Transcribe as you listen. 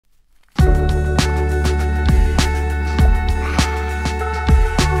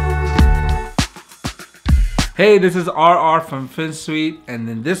Hey, this is RR from Finsweet, and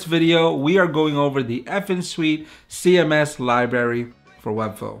in this video, we are going over the Finsweet CMS library for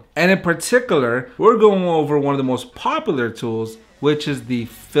Webflow. And in particular, we're going over one of the most popular tools, which is the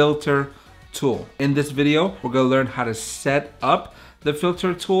filter tool. In this video, we're going to learn how to set up the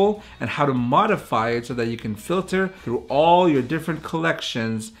filter tool and how to modify it so that you can filter through all your different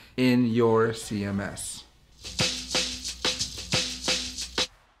collections in your CMS.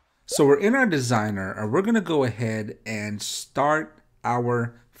 So we're in our designer and we're gonna go ahead and start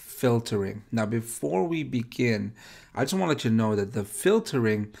our filtering. Now, before we begin, I just wanna let you know that the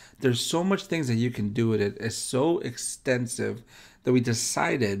filtering, there's so much things that you can do with it. It's so extensive that we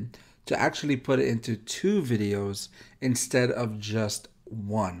decided to actually put it into 2 videos instead of just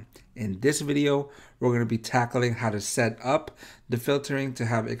 1. In this video, we're gonna be tackling how to set up the filtering to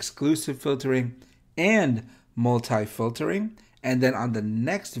have exclusive filtering and multi-filtering. And then on the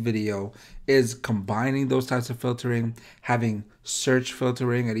next video is combining those types of filtering, having search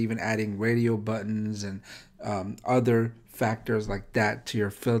filtering, and even adding radio buttons and other factors like that to your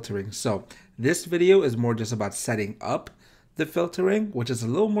filtering. So this video is more just about setting up the filtering, which is a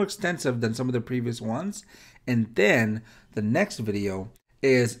little more extensive than some of the previous ones. And then the next video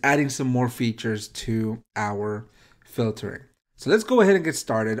is adding some more features to our filtering. So let's go ahead and get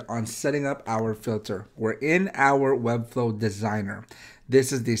started on setting up our filter. We're in our Webflow designer.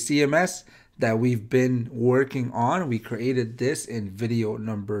 This is the CMS that we've been working on. We created this in video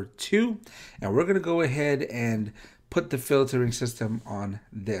number 2, and we're gonna go ahead and put the filtering system on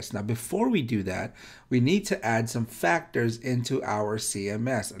this. Now, before we do that, we need to add some factors into our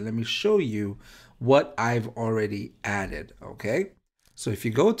CMS. And let me show you what I've already added, okay? So if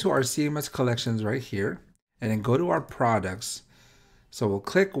you go to our CMS collections right here, and then go to our products, so we'll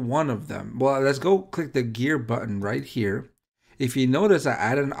click one of them. Well, let's go click the gear button right here. If you notice, I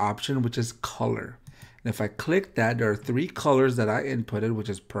added an option, which is color. And if I click that, there are 3 colors that I inputted, which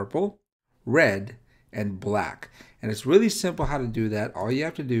is purple, red, and black. And it's really simple how to do that. All you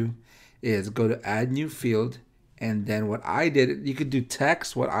have to do is go to add new field. And then what I did, you could do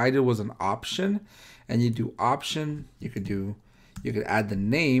text. What I did was an option. And you do option, you could add the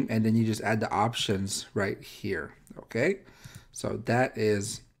name, and then you just add the options right here, okay? So that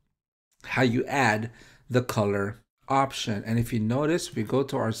is how you add the color option. And if you notice, we go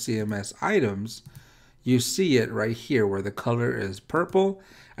to our CMS items, you see it right here where the color is purple.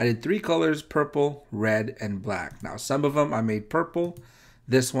 I did 3 colors, purple, red, and black. Now, some of them I made purple,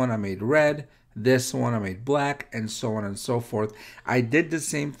 this one I made red, this one I made black, and so on and so forth. I did the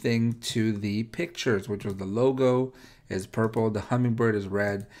same thing to the pictures, which was the logo is purple, the hummingbird is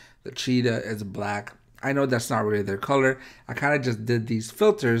red, the cheetah is black. I know that's not really their color. I kind of just did these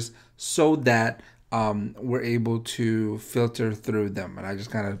filters so that we're able to filter through them. And I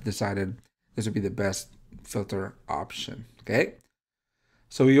just kind of decided this would be the best filter option, okay?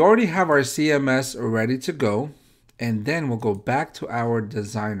 So we already have our CMS ready to go. And then we'll go back to our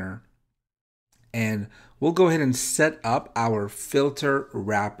designer and we'll go ahead and set up our filter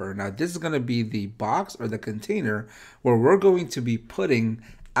wrapper. Now, this is going to be the box or the container where we're going to be putting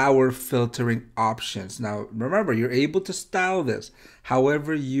our filtering options. Now, remember, you're able to style this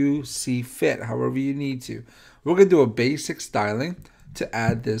however you see fit, however you need to. We're going to do a basic styling to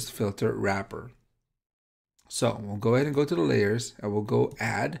add this filter wrapper. So we'll go ahead and go to the layers and we'll go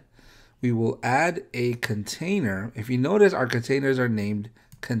add. We will add a container. If you notice, our containers are named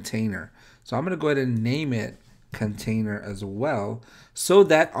container. So I'm going to go ahead and name it container as well, so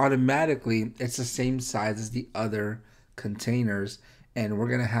that automatically it's the same size as the other containers. And we're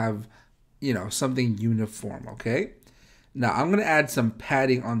going to have, you know, something uniform, okay? Now, I'm going to add some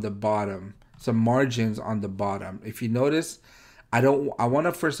padding on the bottom, some margins on the bottom. If you notice, I want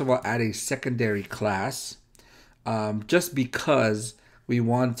to first of all add a secondary class, just because we don't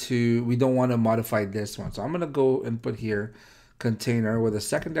want to modify this one. So I'm going to go and put here container with a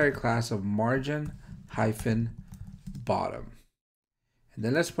secondary class of margin hyphen bottom. And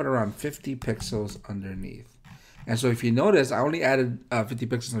then let's put around 50 pixels underneath. And so if you notice, I only added 50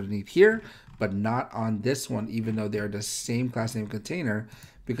 pixels underneath here, but not on this one, even though they're the same class name container,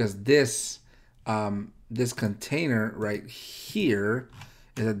 because this container right here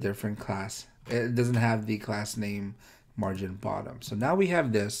is a different class. It doesn't have the class name margin bottom. So now we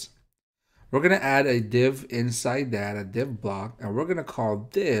have this. We're going to add a div inside that, a div block, and we're going to call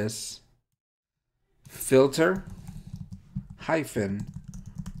this filter hyphen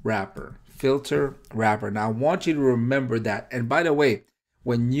wrapper. Filter wrapper. Now I want you to remember that. And by the way,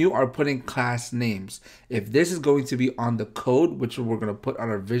 when you are putting class names, if this is going to be on the code, which we're going to put on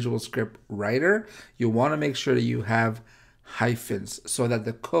our Visual Script Writer, you want to make sure that you have hyphens so that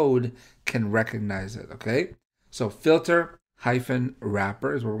the code can recognize it, okay? So filter hyphen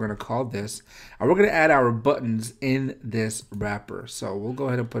wrapper is what we're going to call this. And we're going to add our buttons in this wrapper. So we'll go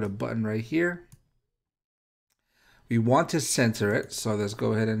ahead and put a button right here. We want to center it. So let's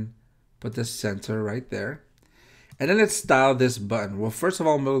go ahead and put the center right there. And then let's style this button. Well, first of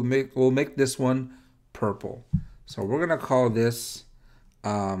all, we'll make this one purple. So we're going to call this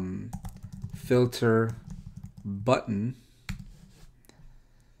filter button.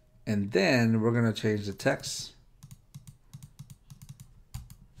 And then we're going to change the text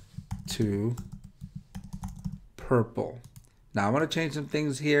to purple. Now I want to change some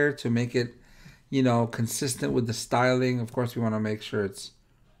things here to make it, you know, consistent with the styling. Of course, we want to make sure it's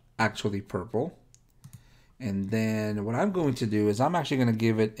actually purple. And then what I'm going to do is I'm actually going to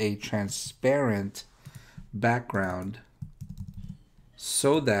give it a transparent background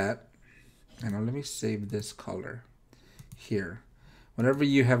so that, and let me save this color here. Whenever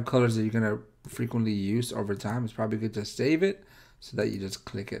you have colors that you're going to frequently use over time, it's probably good to save it so that you just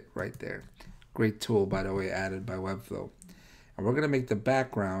click it right there. Great tool, by the way, added by Webflow. And we're going to make the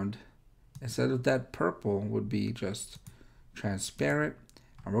background, instead of that purple, would be just transparent.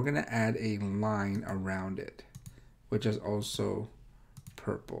 And we're going to add a line around it, which is also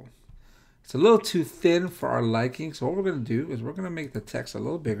purple. It's a little too thin for our liking. So what we're going to do is we're going to make the text a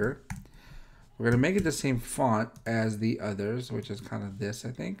little bigger. We're going to make it the same font as the others, which is kind of this, I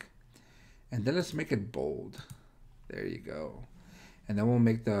think. And then let's make it bold. There you go. And then we'll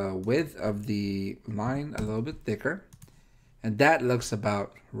make the width of the line a little bit thicker. And that looks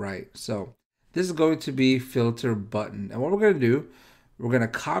about right. So this is going to be filter button. And what we're going to do, we're going to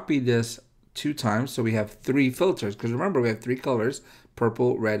copy this 2 times. So we have 3 filters. Because remember, we have 3 colors,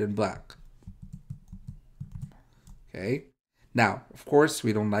 purple, red, and black. Okay. Now, of course,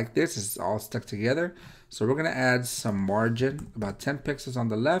 we don't like this. It's all stuck together. So we're going to add some margin, about 10 pixels on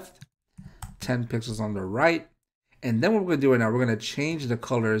the left, 10 pixels on the right. And then what we're going to do right now, we're going to change the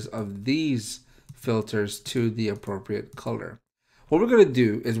colors of these filters to the appropriate color. What we're going to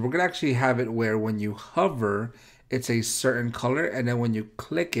do is we're going to actually have it where when you hover, it's a certain color. And then when you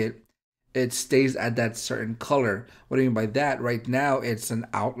click it, it stays at that certain color. What do I mean by that? Right now, it's an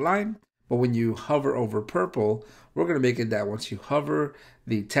outline. But when you hover over purple, we're going to make it that once you hover,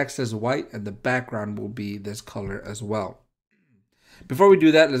 the text is white and the background will be this color as well. Before we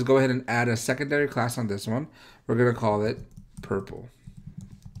do that, let's go ahead and add a secondary class on this one. We're going to call it purple.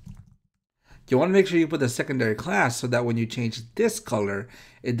 You want to make sure you put the secondary class so that when you change this color,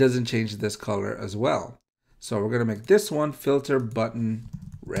 it doesn't change this color as well. So we're going to make this one filter button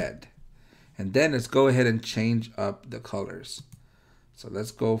red. And then let's go ahead and change up the colors. So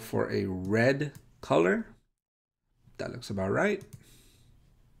let's go for a red color. That looks about right.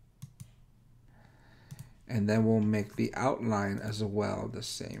 And then we'll make the outline as well the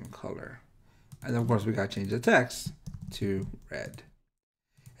same color. And then of course we got to change the text to red.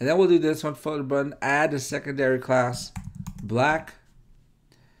 And then we'll do this one, filter button, add a secondary class, black.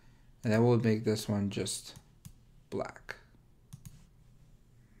 And then we'll make this one just black.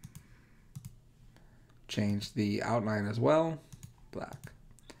 Change the outline as well, black.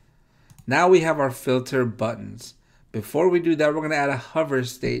 Now we have our filter buttons. Before we do that, we're going to add a hover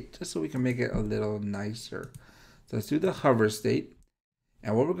state just so we can make it a little nicer. So let's do the hover state.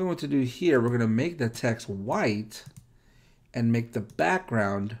 And what we're going to do here, we're going to make the text white and make the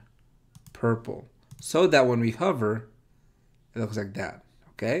background purple so that when we hover, it looks like that.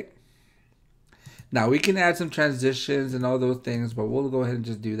 Okay. Now we can add some transitions and all those things, but we'll go ahead and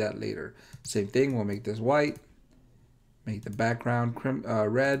just do that later. Same thing. We'll make this white, make the background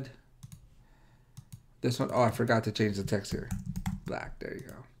red. This one, oh, I forgot to change the text here. Black, there you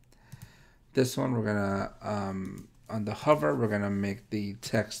go. This one, we're gonna, on the hover, we're gonna make the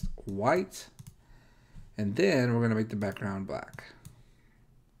text white. And then we're gonna make the background black.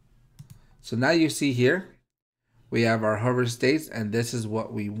 So now you see here, we have our hover states and this is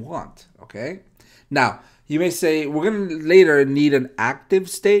what we want, okay? Now, you may say, we're gonna later need an active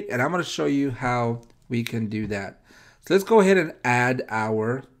state and I'm gonna show you how we can do that. So let's go ahead and add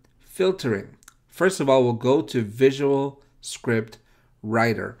our filtering. First of all, we'll go to Visual Script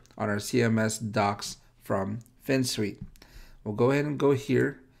Writer on our CMS docs from Finsweet. We'll go ahead and go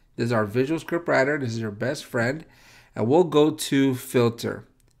here. This is our Visual Script Writer. This is your best friend. And we'll go to Filter.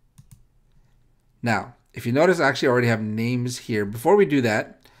 Now, if you notice, I actually already have names here. Before we do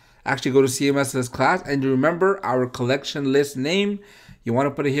that, actually go to CMS List class. And remember our collection list name. You want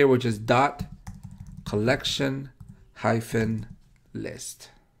to put it here, which is .collection-list.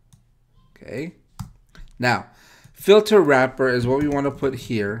 Okay. Now, filter wrapper is what we want to put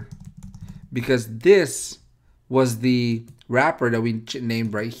here because this was the wrapper that we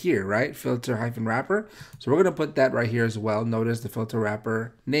named right here, right? Filter hyphen wrapper. So we're going to put that right here as well. Notice the filter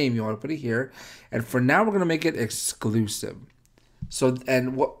wrapper name, you want to put it here. And for now, we're going to make it exclusive. So,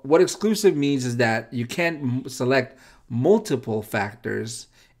 and what exclusive means is that you can't select multiple factors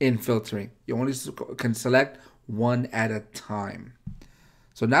in filtering. You only can select one at a time.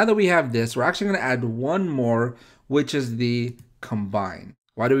 So now that we have this, we're actually going to add one more, which is the combine.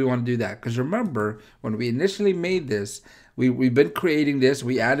 Why do we want to do that? Because remember, when we initially made this, we've been creating this.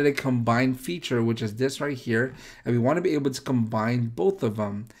 We added a combine feature, which is this right here. And we want to be able to combine both of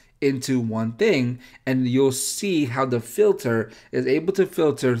them into one thing. And you'll see how the filter is able to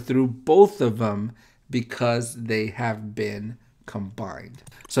filter through both of them because they have been combined.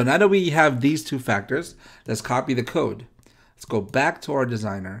 So now that we have these two factors, let's copy the code. Let's go back to our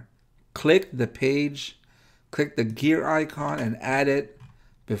designer, click the page, click the gear icon and add it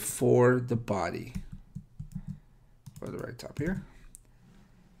before the body. Go to the right top here.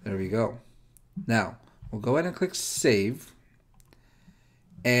 There we go. Now, we'll go ahead and click save.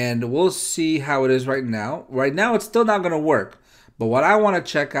 And we'll see how it is right now. Right now, it's still not going to work. But what I want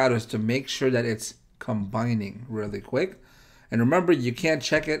to check out is to make sure that it's combining really quick. And remember, you can't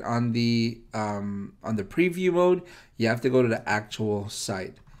check it on the preview mode. You have to go to the actual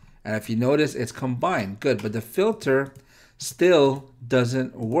site. And if you notice, it's combined. Good. But the filter still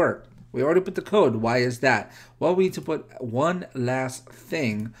doesn't work. We already put the code. Why is that? Well, we need to put one last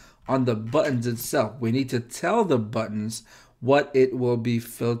thing on the buttons itself. We need to tell the buttons what it will be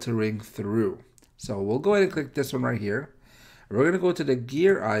filtering through. So we'll go ahead and click this one right here. We're going to go to the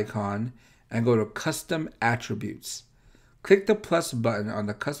gear icon and go to custom attributes. Click the plus button on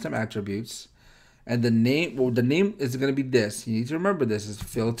the custom attributes, and the name, well, the name is going to be this. You need to remember this is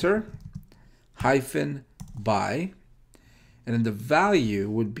filter hyphen by, and then the value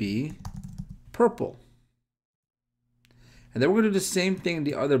would be purple. And then we're going to do the same thing in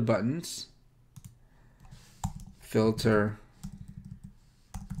the other buttons. Filter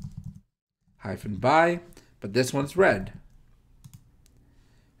hyphen by, but this one's red.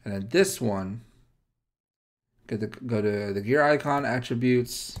 And then this one, go to the gear icon,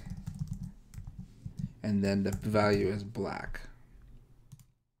 attributes, and then the value is black.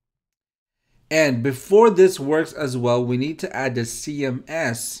 And before this works as well, we need to add the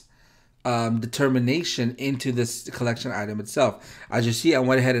CMS determination into this collection item itself. As you see, I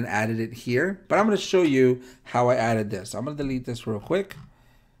went ahead and added it here, but I'm going to show you how I added this. I'm going to delete this real quick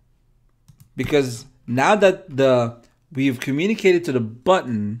because now that we've communicated to the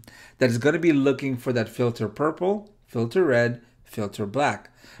button that is going to be looking for that filter purple, filter red, filter black.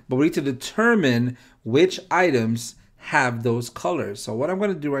 But we need to determine which items have those colors. So what I'm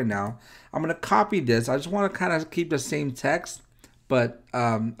going to do right now, I'm going to copy this. I just want to kind of keep the same text, but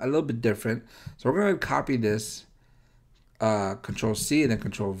a little bit different. So we're going to copy this, Control C and then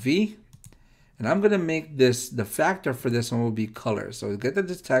Control V. And I'm going to make this, the factor for this one will be color. So get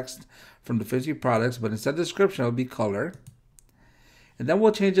this text from the Finsweet products, but instead of description, it'll be color. And then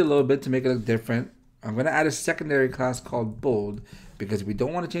we'll change it a little bit to make it look different. I'm going to add a secondary class called bold because we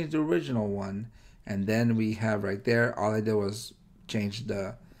don't want to change the original one. And then we have right there, all I did was change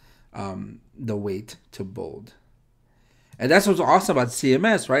the weight to bold. And that's what's awesome about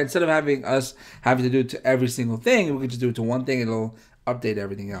CMS, right? Instead of having to do it to every single thing, we can just do it to one thing. It'll update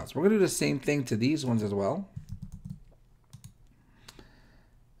everything else. We're going to do the same thing to these ones as well.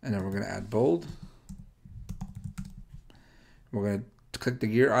 And then we're going to add bold. We're going to click the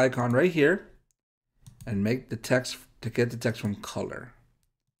gear icon right here and make the text to get the text from color.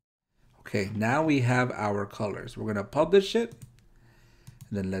 Okay, now we have our colors. We're going to publish it.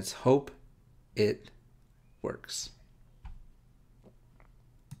 And then let's hope it works.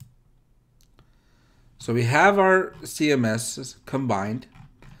 So we have our CMS combined.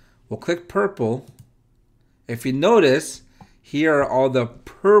 We'll click purple. If you notice, here are all the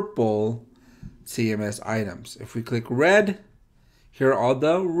purple CMS items. If we click red, here are all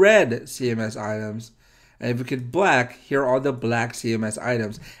the red CMS items. And if we click black, here are all the black CMS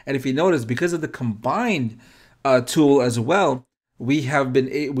items. And if you notice, because of the combined tool as well, we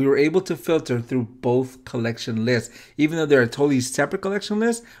were able to filter through both collection lists. Even though they're a totally separate collection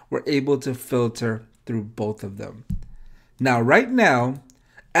list, we're able to filter through both of them. Now, right now,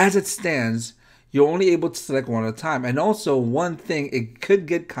 as it stands, you're only able to select one at a time. And also, one thing, it could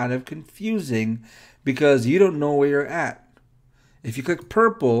get kind of confusing because you don't know where you're at. If you click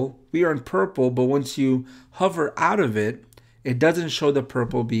purple, we are in purple, but once you hover out of it, it doesn't show the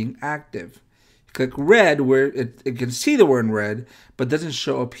purple being active. You click red, where it can see that we're in red, but doesn't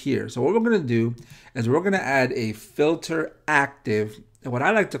show up here. So what we're going to do is we're going to add a filter active, what I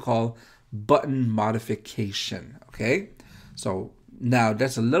like to call button modification, okay? So now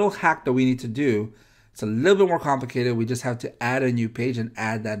that's a little hack that we need to do. It's a little bit more complicated. We just have to add a new page and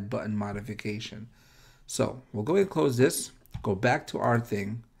add that button modification. So we'll go ahead and close this, go back to our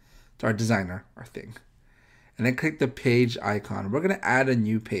thing, to our designer, our thing, and then click the page icon. We're gonna add a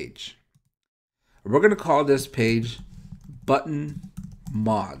new page. We're gonna call this page button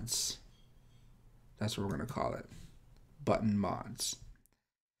mods. That's what we're gonna call it, button mods.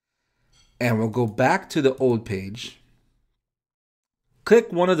 And we'll go back to the old page,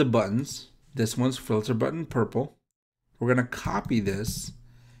 click one of the buttons. This one's filter button purple. We're gonna copy this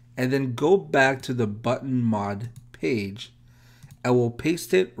and then go back to the button mod page and we'll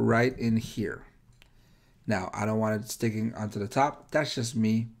paste it right in here. Now, I don't want it sticking onto the top. That's just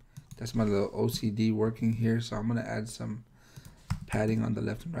me. That's my little OCD working here. So I'm gonna add some padding on the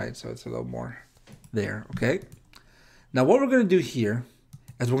left and right so it's a little more there, okay? Now what we're gonna do here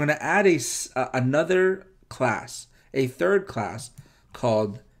is we're gonna add another class, a third class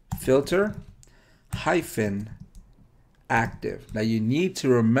called filter hyphen active. Now you need to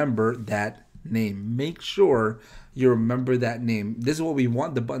remember that name. Make sure you remember that name. This is what we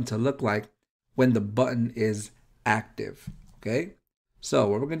want the button to look like when the button is active, okay? So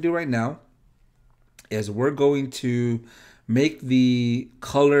what we're gonna do right now is we're going to make the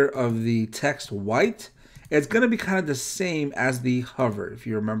color of the text white. It's gonna be kind of the same as the hover, if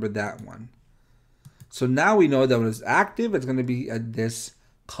you remember that one. So now we know that when it's active, it's gonna be at this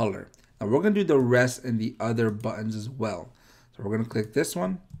color. Now we're gonna do the rest in the other buttons as well. So we're gonna click this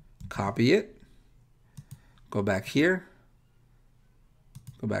one, copy it, go back here,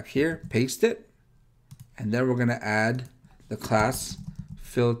 paste it, and then we're gonna add the class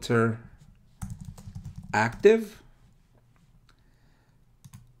filter active,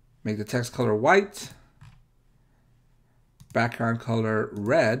 make the text color white, background color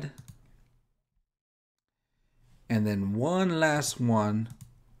red, and then one last one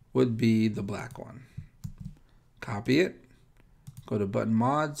would be the black one. Copy it, go to button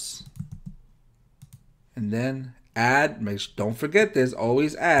mods, and then add, don't forget this,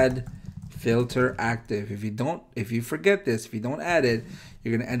 always add filter active. If you forget this, if you don't add it,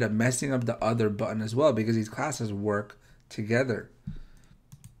 you're gonna end up messing up the other button as well because these classes work together.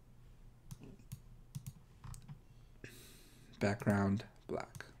 Background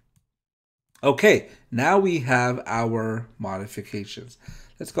black. Okay, now we have our modifications.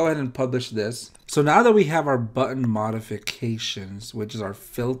 Let's go ahead and publish this. So now that we have our button modifications, which is our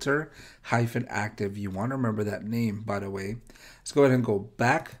filter hyphen active, you want to remember that name, by the way. Let's go ahead and go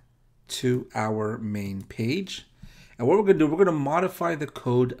back to our main page. And what we're going to do, we're going to modify the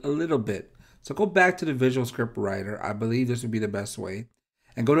code a little bit. So go back to the Visual Script Writer. I believe this would be the best way.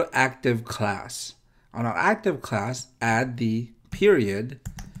 And go to active class. On our active class, add the period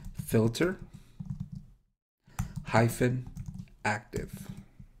filter hyphen active.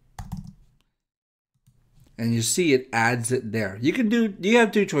 And you see it adds it there. You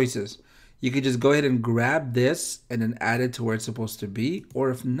have two choices. You could just go ahead and grab this and then add it to where it's supposed to be.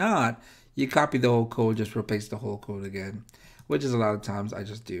 Or if not, you copy the whole code, just replace the whole code again, which is a lot of times I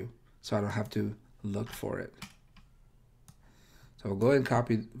just do, so I don't have to look for it. So we'll go ahead and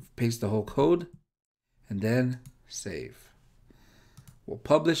copy, paste the whole code, and then save. We'll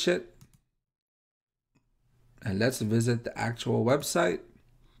publish it. And let's visit the actual website.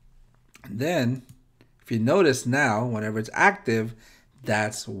 And then, if you notice now, whenever it's active,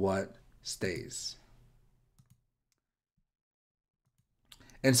 that's what stays.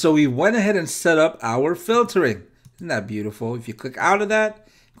 And so we went ahead and set up our filtering. Isn't that beautiful? If you click out of that,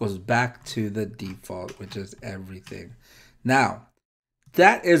 it goes back to the default, which is everything. Now,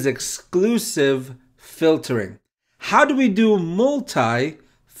 that is exclusive filtering. How do we do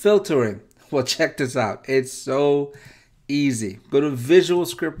multi-filtering? Well, check this out. It's so easy. Go to Visual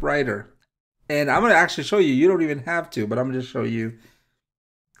Script Writer. And I'm going to actually show you. You don't even have to, but I'm going to show you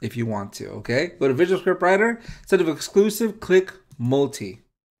if you want to, okay? Go to Visual Script Writer. Instead of exclusive, click multi.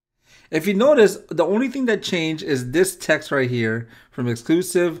 If you notice, the only thing that changed is this text right here from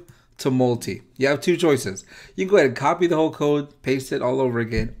exclusive to multi. You have two choices. You can go ahead and copy the whole code, paste it all over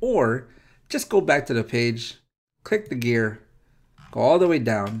again, or just go back to the page, click the gear, go all the way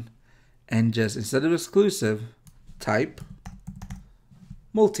down, and just, instead of exclusive, type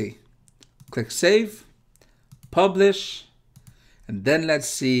multi. Click save, publish, and then let's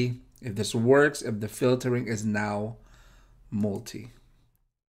see if this works, if the filtering is now multi.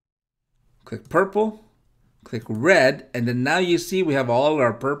 Click purple, click red, and then now you see we have all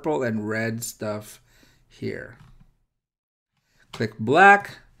our purple and red stuff here. Click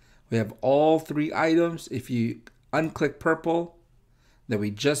black, we have all three items. If you unclick purple, that we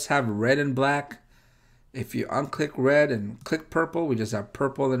just have red and black. If you unclick red and click purple, we just have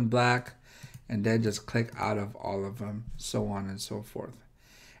purple and black, and then just click out of all of them, so on and so forth.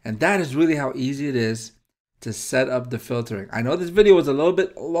 And that is really how easy it is to set up the filtering. I know this video was a little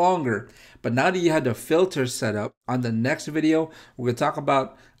bit longer, but now that you have the filter set up, on the next video, we're going to talk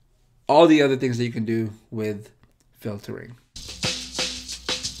about all the other things that you can do with filtering.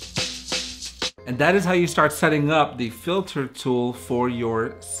 And that is how you start setting up the filter tool for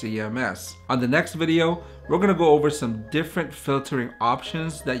your CMS. On the next video, we're going to go over some different filtering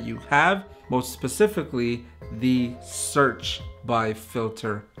options that you have, most specifically the search by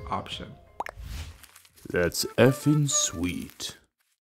filter option. That's effing sweet.